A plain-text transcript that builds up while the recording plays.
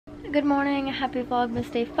Good morning, happy Vlogmas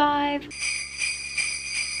Day 5.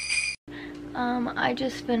 I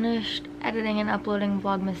just finished editing and uploading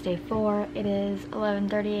Vlogmas Day 4. It is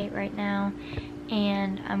 11:38 right now,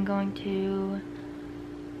 and I'm going to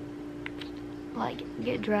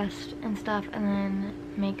get dressed and stuff and then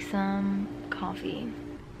make some coffee.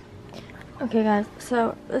 Okay guys,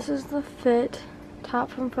 so this is the fit. Top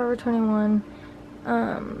from Forever 21,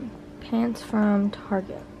 pants from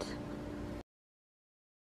Target.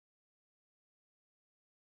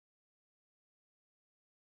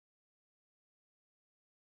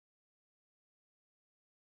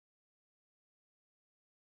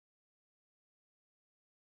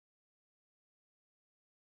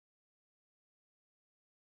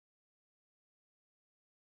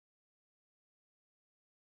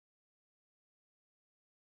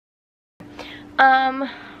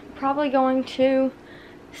 Probably going to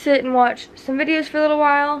sit and watch some videos for a little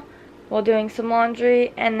while while doing some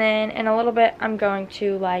laundry, and then in a little bit I'm going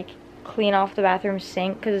to clean off the bathroom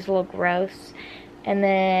sink because it's a little gross, and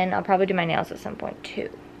then I'll probably do my nails at some point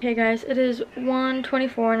too. Okay guys, it is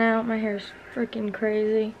 1:24 now. My hair's freaking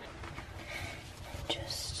crazy.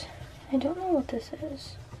 I don't know what this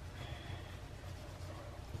is.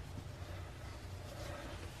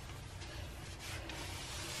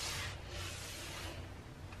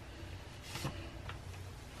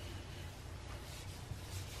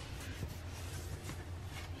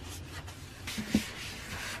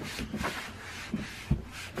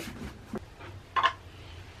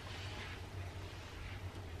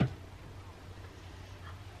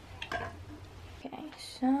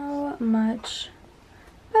 So much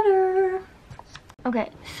better.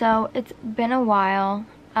 Okay, so it's been a while.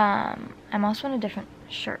 I'm also in a different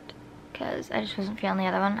shirt because I just wasn't feeling the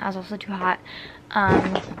other one. I was also too hot.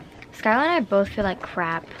 Skylar and I both feel like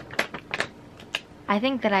crap. I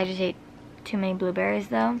think that I just ate too many blueberries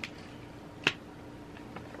though.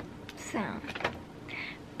 So,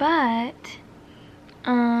 but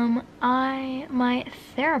my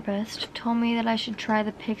therapist told me that I should try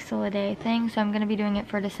the pixel a day thing, so I'm gonna be doing it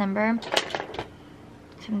for December.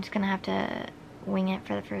 So I'm just gonna have to wing it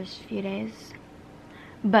for the first few days.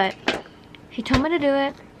 But he told me to do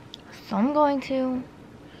it, so I'm going to.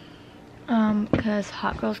 Because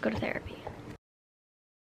hot girls go to therapy.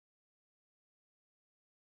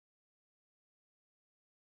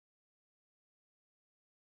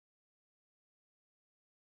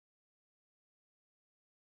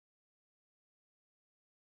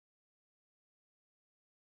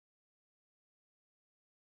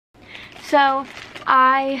 So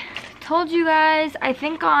I told you guys, I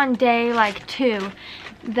think on day 2,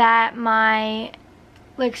 that my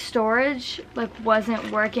storage wasn't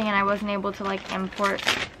working and I wasn't able to import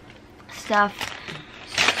stuff.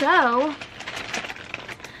 So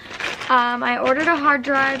I ordered a hard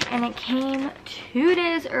drive and it came 2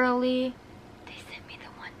 days early. They sent me the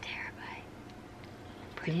 1 terabyte.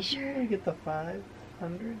 Pretty sure. You get the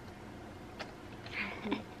 500.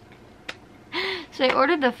 So I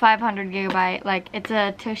ordered the 500 gigabyte. It's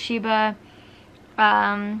a Toshiba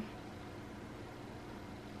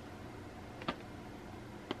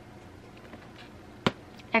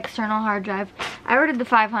external hard drive. I ordered the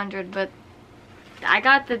 500, but I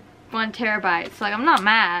got the 1 terabyte, so I'm not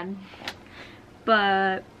mad.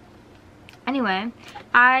 But anyway,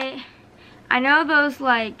 I know those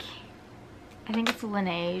I think it's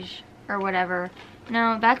Laneige or whatever.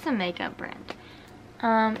 No, that's a makeup brand.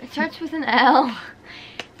 It starts with an L.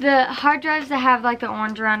 The hard drives that have the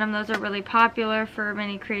orange around them, those are really popular for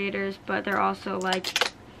many creators, but they're also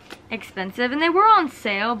expensive, and they were on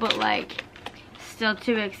sale, but still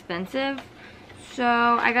too expensive. So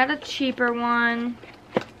I got a cheaper one,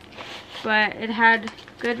 but it had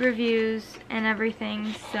good reviews and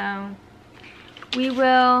everything, so we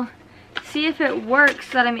will see if it works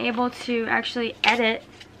so that I'm able to actually edit,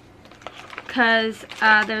 because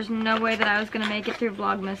there's no way that I was gonna make it through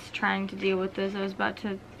Vlogmas trying to deal with this. I was about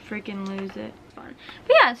to freaking lose it. But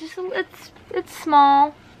yeah, it's just it's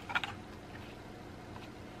small.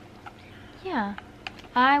 Yeah,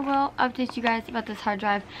 I will update you guys about this hard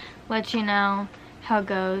drive, let you know how it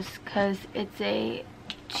goes, because it's a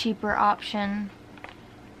cheaper option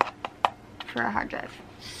for a hard drive.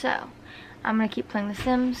 So I'm gonna keep playing The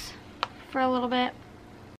Sims for a little bit.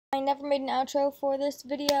 I never made an outro for this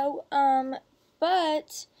video,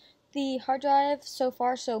 but the hard drive, so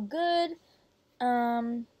far so good.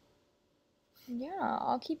 Yeah,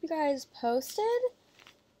 I'll keep you guys posted,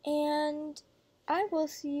 and I will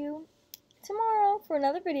see you tomorrow for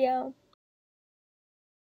another video.